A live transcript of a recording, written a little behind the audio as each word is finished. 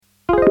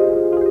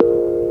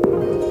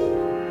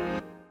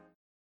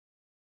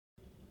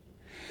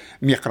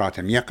ميقرات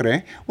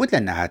ميقرة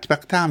ودلنها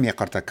تبقتا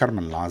ميقرتا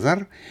كرمن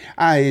لازر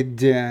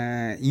عايد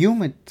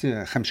يوم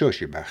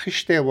خمشوشي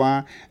بخشتة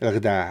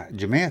والغدا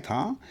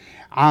جميتها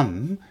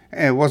عم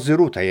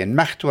وزروتا ين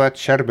مختوت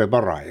شرب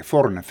براي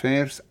فورن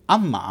افيرز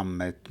اما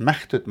عم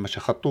مختت مش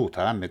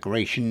خطوطة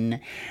ميغريشن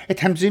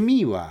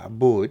اتهمزميوا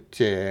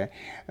بوت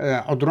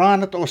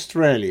عدرانة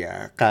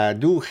استراليا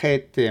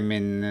قادوخت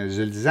من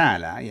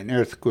زلزالة ين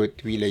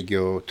ايرثكوت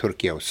بيلاجو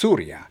تركيا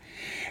وسوريا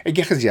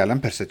اجي خزيالن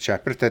برست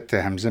شابرتت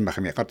همزم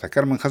بخمي قرطة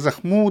كرمن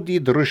خزخ مودي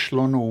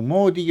درشلون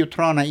ومودي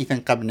يترانا ايثن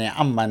قبني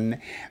عمن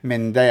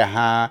من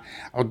ديها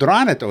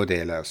عدرانة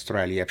اوديلا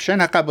استراليا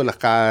بشنها قبل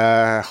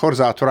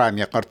خرزة اترام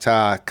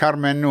يقرطة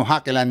كرمن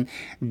وهاكلا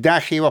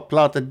داخي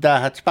وبلاط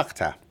الداهت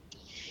بقتا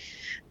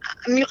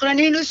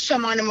ميقرانينوس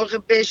شمان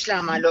مغبش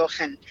لا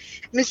مالوخن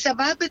من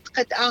سبب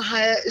قد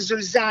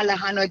زلزالة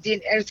هانو دين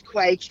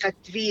earthquake قد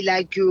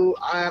فيلا جو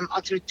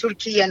أطر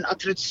تركيا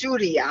أطر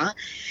سوريا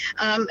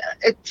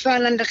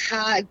اتفعلا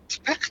لخا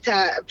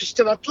تبقتا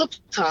بشتوى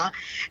طلبتا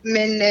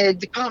من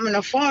Department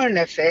of Foreign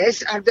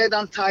Affairs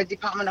أردادان تا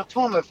Department of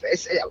Home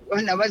Affairs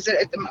وهنا وزر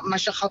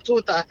مشا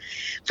خطوطة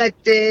قد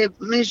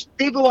من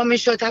ديبوا من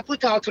شو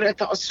تابوتا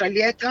أطريتا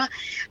أسترالياتا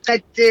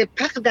قد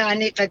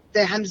بقداني قد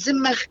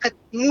همزمخ قد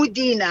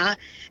مودينا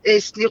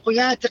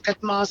سنيقيات قد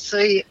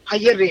ماصي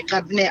قيري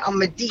قبني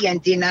أم الديان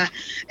دينا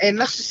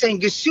مخصوصا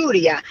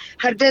سوريا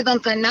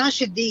هردادان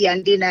تناش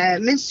الديان دينا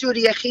من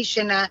سوريا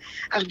خيشنا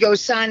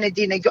أرجوسان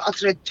دينا جو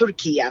أطرد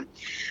تركيا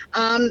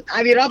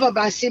أبي رابا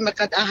باسيما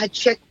قد أهد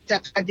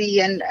شتا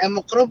قديا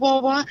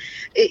مقربوة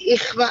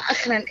إخوة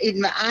أخرا إد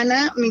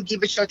معانا من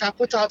جيب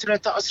الشوتاقوتا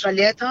أطرد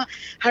أسترالياتا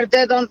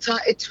هردادان تا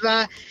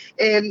إتوا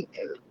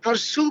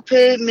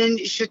برسوبة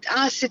من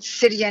شتآسة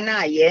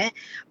سرياناية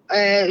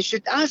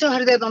شت آزو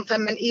هردادن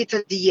ثمن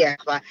إيتا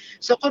دياخوا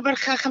سوقو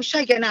برخا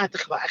خمشا جنات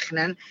إخوة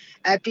أخنن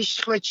بيش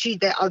إخوة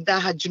تشيدة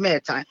ألداها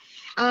جميتا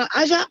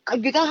أجا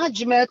قداها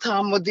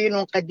جميتا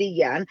مدينون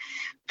قديا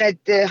قد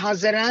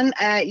هازران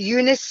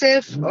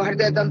يونيسف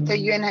وهردادن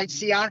تيون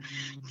هايسيار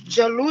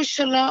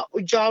جلوشلا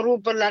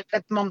وجاروبلا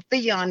قد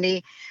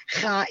ممطياني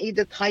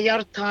خائدة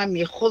خيارتا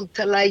مي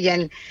خلطلا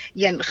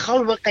ين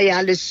خلوقي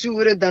على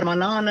السورة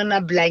درمانانا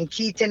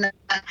بلانكيتنا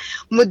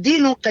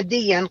مدينو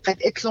قديا قد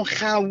اتلون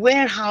خا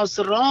ويرهاوس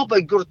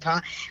رابا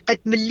قرطا قد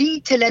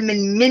مليتلا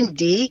من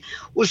مندي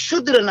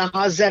وشدرنا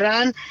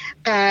هازران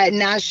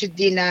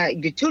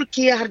ناشدينا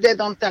تركيا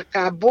هردادان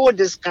تا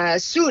بوردز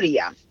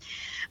سوريا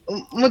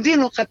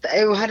مدينو قد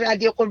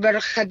وهرادي يقول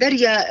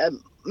برخدريا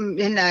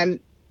هنا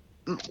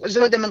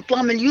زودة من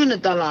 3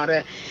 مليون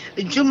دولار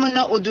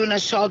جمنا ودون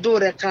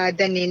شادورة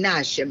قادني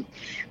ناشم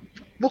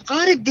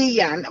بقارة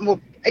ديان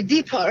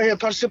دي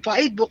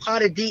برسوبايد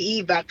بقارة دي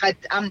إيبا قد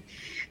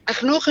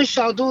أخنوخن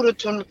شادورة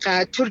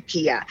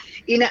تركيا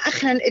إن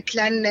أخنا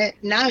إتلان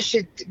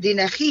ناشد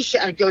دينا خيش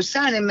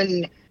أرجوسان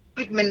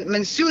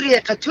من سوريا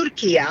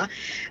كتركيا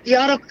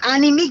يا رب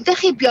أني ميك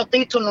دخي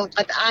بيطيتون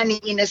قد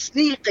أني إن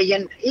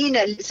سنيقيا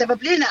إن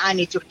سبب لنا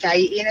أني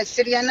تركيا إن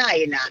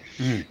سرياناينا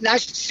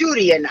ناش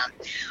سوريانا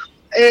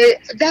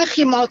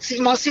داخي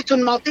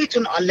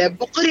ماطيتون على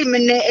بقري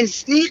من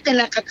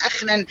انسنيقنا قد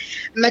أخنا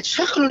ما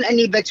تشخلون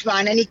أني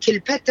بتوان أني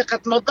كلبت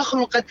قد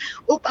مضخلون قد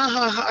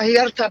أبقى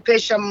هيرتا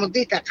بيشا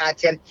مضيتا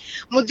قاتل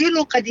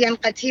مدينو قد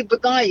ينقتي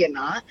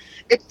بضاينا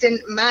اتن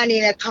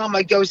ماني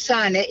نتاما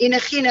جوسانة إن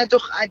خينا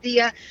دخ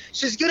عادية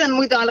سوزجرا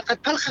مويدا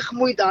قد بلخخ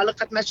مويدا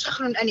قد ما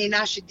تشخلون أني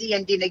ناشديا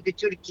دينا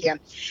بتركيا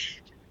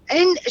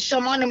إن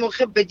شمان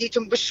مخبة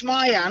ديتم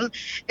بشمايان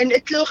إن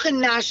إتلوخ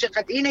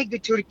الناشقة إنا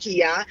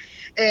بتركيا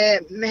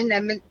مهنا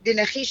من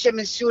دينخيشة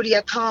من سوريا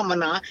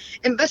تامنا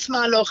إن بس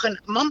ما لوخن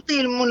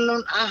منطي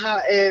المنون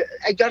آها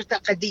أجرتا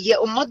قدية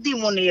ومضي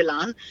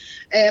منيلان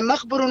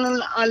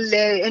مخبرون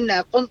على إن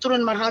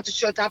قنطرون مرهات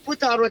الشوتا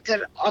بوتا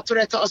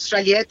أطرتا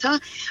أسترالياتا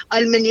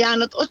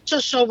المليانة أتشا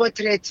شوة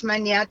تري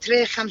 8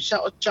 تري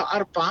 5 أتشا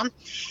 4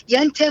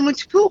 ينتي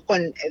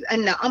متبوقن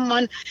أن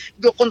أمان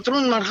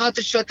قنطرون مرهات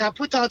الشوتا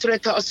بوتا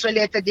أطرتا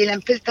أستراليا تديلن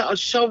فلتا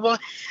الشوة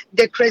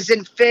دي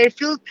كريزن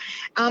فيرفيلد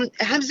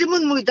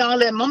همزمون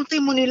ميدالة ممطي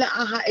مني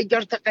لأها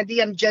إجارتا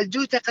قديم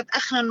جلدوتا قد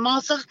أخنا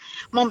ماصغ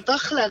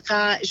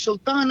ممتخلقة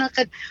شلطانة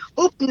قد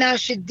أبنا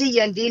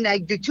شديا دينا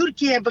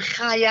تركيا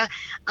بخايا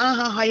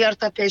آها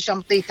هايرتا بيش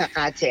مطيتا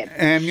قاتين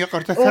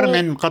يقرتا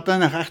كرمن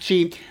قطنا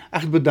أختي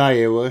أخت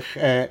بداية وخ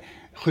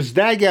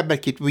خزداجة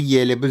بكت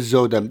ويا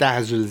بالزودة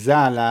مداها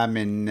زلزالة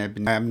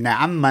من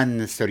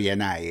عمان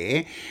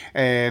سرياناي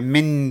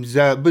من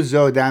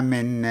بالزودة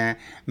من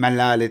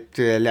ملالة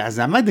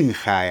العزة مدن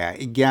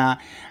خايا إجا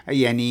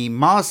يعني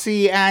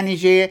ماسي أني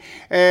جي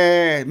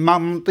ما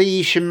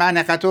مطيش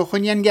معنا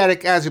قطوخن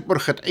ينجارك آزي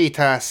برخط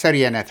عيتا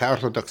سريانتا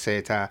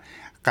أرثوذكسيتا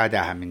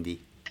قاداها من دي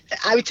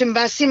أوتن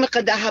باسيمة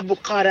قدها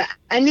بقارة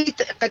أني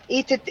قد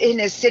إيتت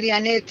هنا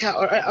السريانيتا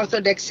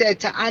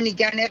أرثوذكسيتا أني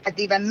جاني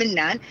قديبا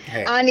منان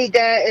أني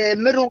دا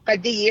مرون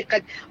قدي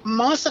قد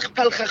ماسخ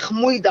بالخ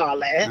خموي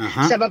دالة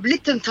سبب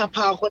لتن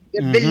تباخد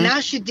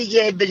بالناشد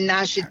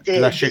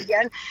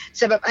ديان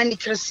سبب أني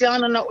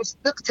كريستياننا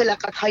استقتل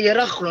قد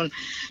هيرخلون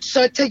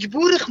سو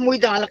تجبور خموي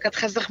دالة قد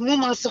خزخ مو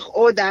ماسخ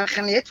أو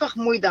داخن يتفخ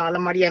خموي دالة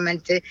مريم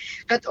أنت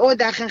قد أو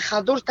داخن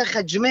خضورتا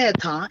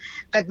خجميتها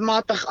قد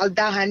ماطخ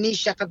ألداها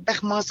نيشة قد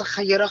دخ ماسخ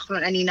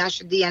خيرخلون أني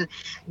ناشد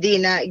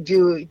دينا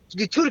جو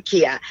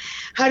تركيا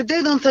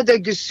هرديدون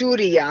تدا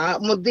سوريا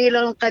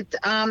مضيلا قد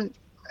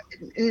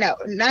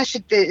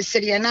ناشد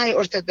السرياناي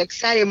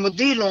أرثوذكساي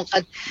مضيلون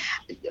قد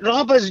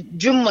رابز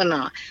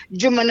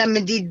جمنا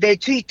مديد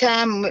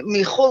بيتويتا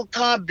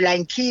ميخولتا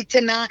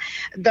بلانكيتنا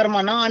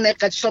درمانانا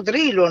قد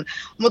شضريلون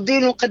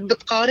مضيلون قد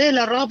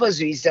بتقاريلا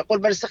رابز ويزا قول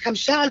برسا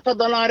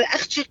 $5,000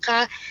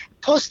 أخشقا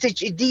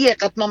بوستج إدية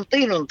قد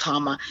ممطيلون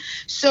تاما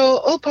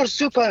أوبر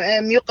سوبر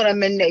يقرأ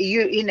من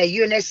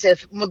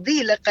يونيسف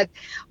مضيلة قد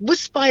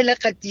بسبايلة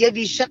قد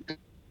يبي شق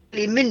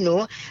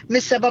منه من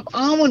سبب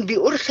آمن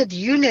بأرخد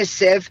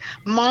يونيسف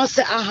ما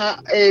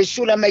سأها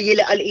شو لما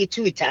يلا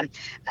الإيتوتا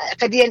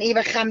قديا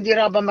إيبا خامدي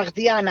رابا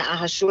مغديانا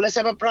أها شو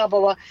لسبب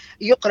رابا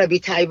يقرأ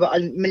بتايبا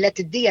الملة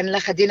الدين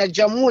لخدينا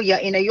الجموية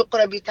إنا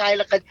يقرأ بتاي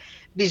لقد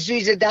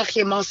بالزويزة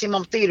داخل ماسي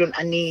ممطيلون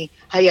أني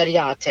هيا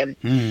رياتم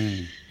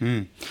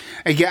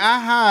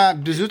إجاها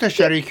بزوتا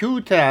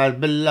شريكوتا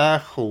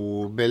باللخ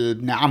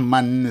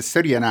وبالنعمان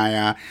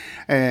السريانايا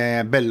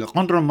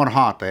بالقندر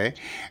المرهاطة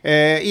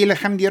إلى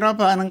خمدي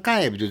رابا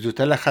أنقايب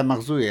بزوتا لخا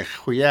مغزوية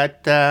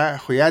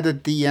خيادة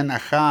ديان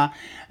أخا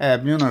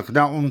بنيون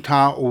الغداء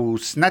أمتا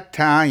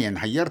وسنتها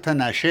ينحيرتا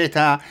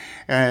ناشيتا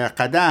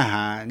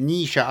قداها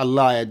نيشا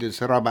الله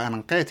يدوس رابا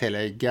أنقيتها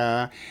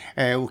لإجا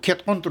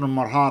وكيت قندر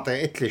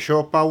المرهاطة إتلي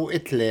شوبا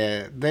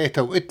وإتلي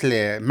ضيتا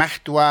وإتلي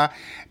مختوى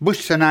بوش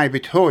سناي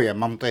بتهوية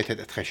ممطيتة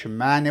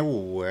اتخشمانة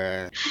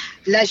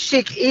لا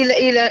شك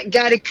إلى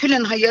قاري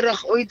كلن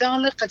هيرخ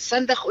ويدالة قد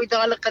صندخ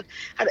ويدالة قد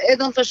هر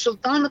أيضا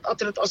تشلطانة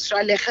أطرت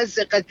أستراليا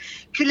خزة قد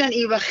كلن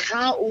إيبا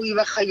خاء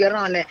وإيبا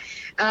خيرانة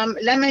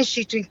لما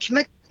شيتون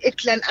كمت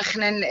اتلن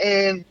اخنن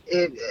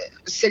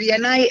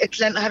سرياناي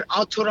اتلن هر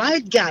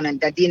اوتورايت جانن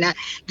دادينا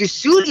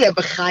سوريا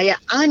بخايا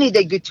اني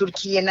دا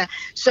تركيا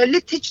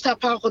سولتج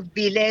تاباخد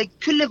بيلي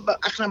كل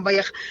اخنن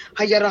بيخ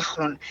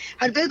هيرخرون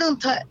هر ديدون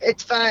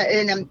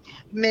اتفا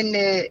من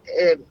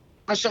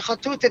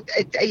مشخطوت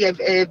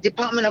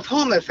Department of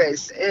Home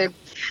Affairs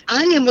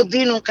اني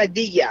مضيلون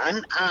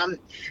قديا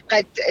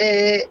قد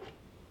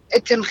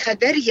اتم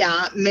خدريا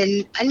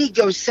من اني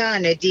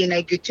جوسانة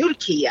دينا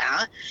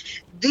تركيا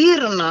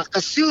ديرنا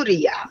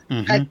قسوريا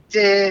قد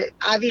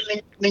عابي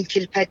من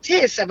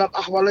كلبتي سبب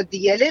أحوال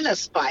الديالي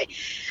لسباي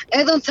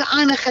أيضا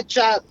أنا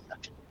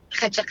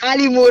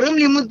خدشقالي مورم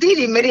لي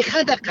مديري مري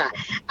خدقة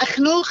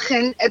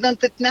أخنوخن أيضا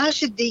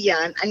تتناش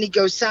الديان أني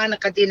جوسانة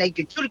قدينا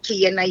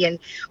تركيا نين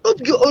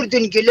أبقى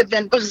أردن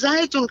لبنان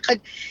بغزايتون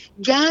قد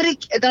جارك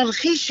إذا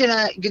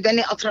خيشنا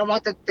قدني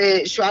أطروات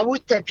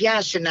شعوت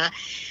بياشنا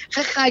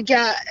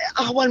خخاجا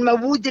أهوال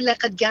موود اللي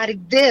قد جارك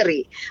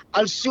ديري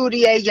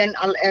السوريا ين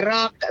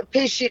العراق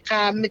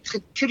بيشيقا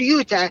متخد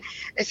كريوتا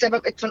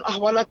سبب اتفن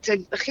أهوالات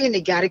خيني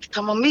جارك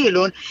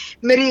تماميلون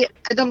مري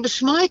إذا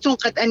بسمايتون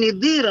قد أني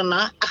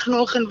ديرنا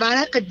أخنوخن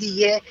بانا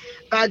قدية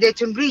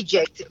بعدتون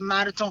ريجكت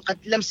مارتون قد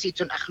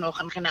لمسيتون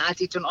أخنوخن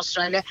خناعاتيتون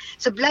أستراليا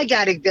سبلا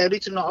جارك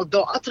ديريتون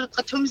أضو أطرد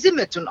قدهم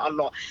زمتون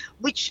الله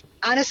which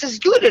أنا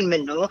سجول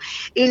منه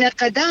إن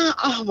قدا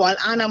أهوال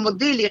أنا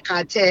مضيلي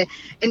قاته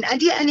إن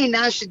أدي أني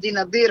ناشدي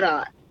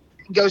نظيرة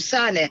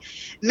جوسانة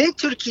من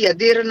تركيا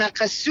ديرنا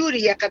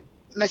قسوريا قد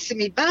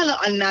مسمي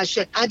بالا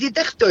الناشد عادي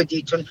دختو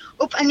ديتون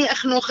وبأني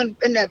أخنوخن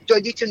إن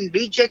دوديتون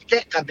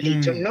ريجكت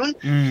قبليتون نون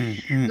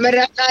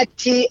مرة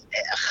قاتي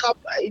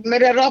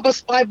مرة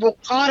رابس بايبو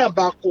قارة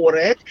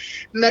باقورت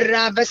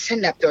مرة بس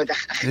هنا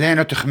بدودخ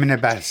لينو تخمنا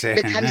باسه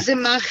بتهمزم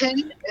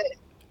ماخن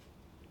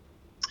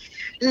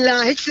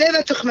لا هيك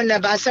ليه تخمنا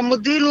باسه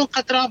مديلون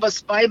قد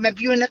رابس باي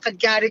مبيونة قد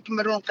جارك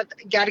مرون قد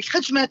جارك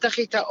خجمة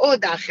تخيتا أو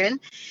داخل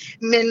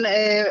من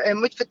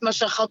مدفت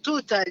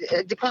مشاخطوطة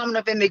Department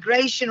of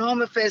Immigration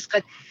Home Affairs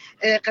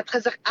قد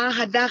خزق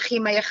داخي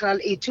ما يخرى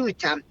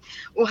الإيتوتا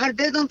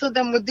وهرديدون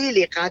تدا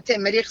مديلي قاتي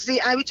مريخزي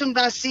آويتون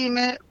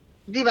باسيمة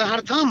دي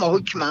بهارتامة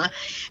هكما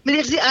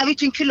مريخزي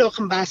آويتون كله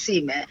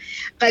باسيمة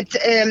قد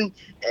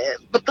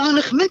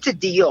بطانخ من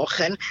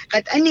تديوخن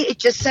قد أني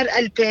اتجسر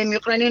ألبي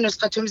يقرانين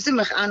نسقتهم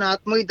زمخ أنا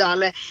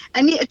ميدالة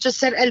أني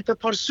اتجسر ألبي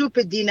برسوب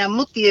الدينا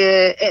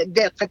مطي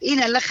قد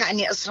إنا لخ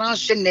أني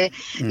أسراشن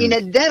إنا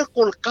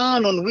درقوا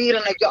القانون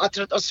ويرنا جو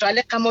أطرد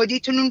أسرالي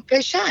قموديتون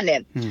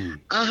بيشانة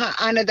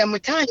أنا دا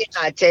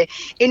متالقاتي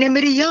إنا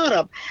مري يا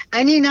رب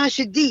أني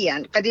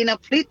ناشديا قد إنا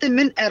بريط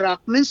من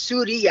العراق من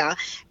سوريا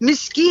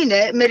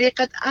مسكينة مري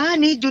قد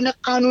أني دون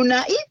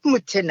قانونائيت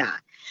متنا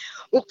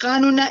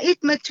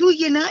وقانونائيت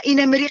متوينا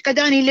إنا مري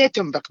قداني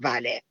ليتم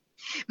بقبالي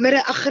مرة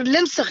آخر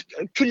لمسخ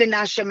كل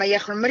ناشا ما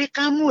يخلون مري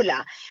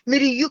قامولا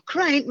مري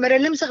يوكراين مرة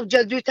لمسخ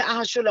بجدوتا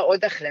أهاشولا أو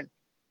دخلن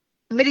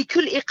مري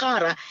كل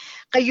إقارة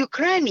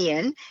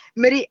يوكرانيان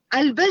مري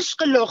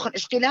البشق لوخن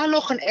اشتلال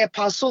لوخن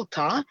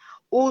باسولتا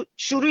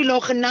وشوري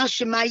لوخن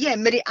ناشي مايه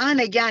مري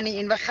انا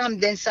يعني ان بخام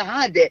دين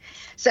سهاده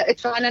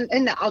ساتفعلا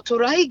ان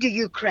اطرايق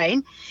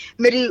يوكرين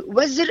مري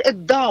وزر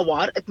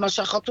الداور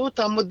اتمشى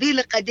خطوطه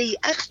مديل قدي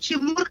اختي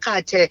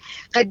مرقاته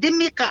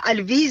قدمي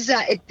الفيزا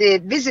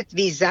فيزت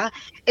فيزا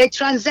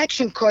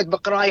ترانزاكشن كود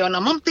بقرايونا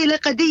ممطي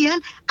لقديا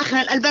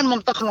احنا الالبان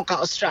ممتخنو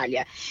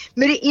استراليا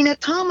مري انا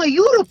تاما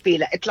يوروبي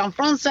لا اتلان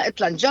فرنسا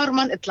اتلان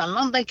جرمن اتلان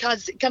لندن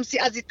كم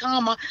سي ازي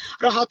تاما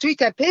راح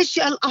تويتا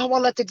بيشي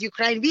الاهوالة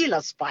يوكرين فيلا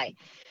سباي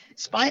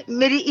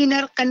مري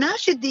إنر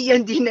قناش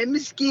الديان دينا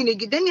مسكينة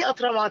قدني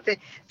أطرواته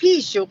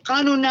فيشو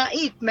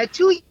قانونائيت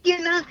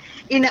متوينا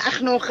إن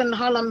أخنو خن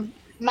هالم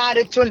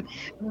معرتون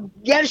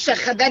يرشا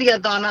خدر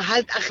يضانا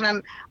هل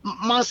أخنا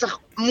ماسخ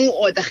مو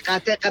أودخ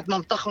قاتي قد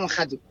منطخون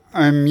خدو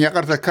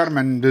يقرت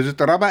كرمن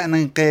دوزت ربع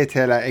ننقيت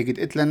لا اجد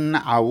اتلن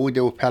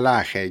عودة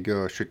وبلاخة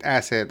جو شت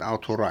اسد او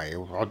طراي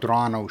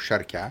وعدرانة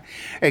وشركة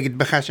اجد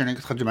بخاشن اجد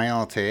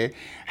خدمياتي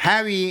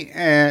هاوي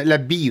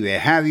لبيوة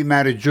هاوي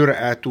مار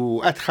جرأة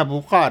وادخب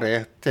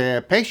وقارة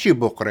بيشي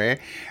بقرة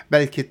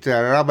بلكي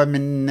ربع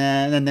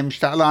من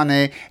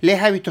مشتعلانة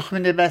ليه هاوي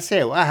تخمن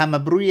الباسي واها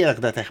مبروية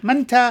لغدتك ما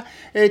انت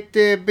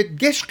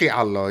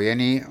بتقشقي الله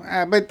يعني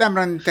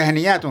بتأمرن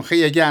تهنيات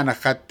ونخية جانا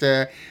خد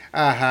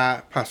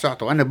آها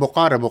باسعته أنا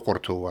بقارة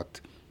بقرتوات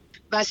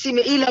باسي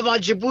إلى ما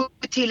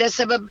جيبوتي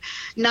لسبب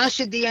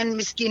ناشديا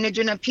مسكينة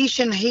جنا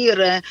بيشن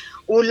هيرة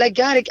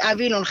ولقارك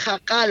أبيلون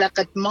خاقالة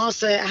قد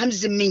ماسة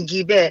همز من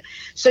جيبه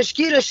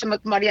سشكيرة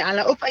شمت مريا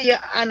على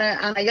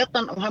أنا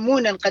يطن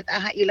وهمونا قد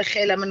إلى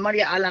خيلة من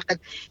مريا على قد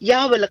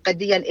ياول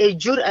قديا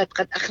جرأة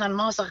قد أخنا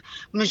ماسخ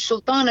من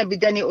سلطانة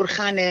بدني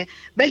أرخانة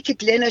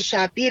بلكت لنا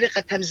شابير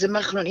قد همز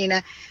مخنون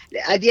إنا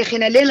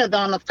أديخنا ليلة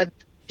دانت قد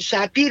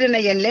شابيرنا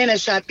ينلينا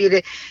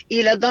شابير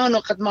إلى دانو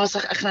قد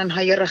ماسخ أخنا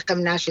نهاير رقم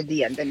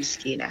ناشديا ده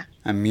مسكينة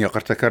أمي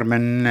قرتكر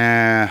من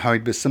هاي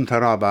بالسمت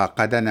رابع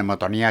قدنا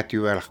مطعنياتي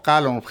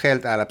والقالوا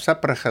بخيلت على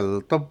بسبرخ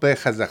الطب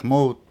خزخ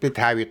موت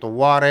بتهاوي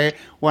طواري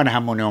وانا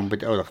همون يوم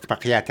بدأولك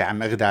بقياتي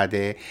عم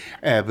اغدادي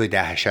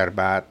بداها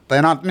شربات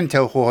طينات من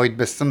توخو هاي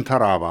بالسمت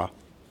رابع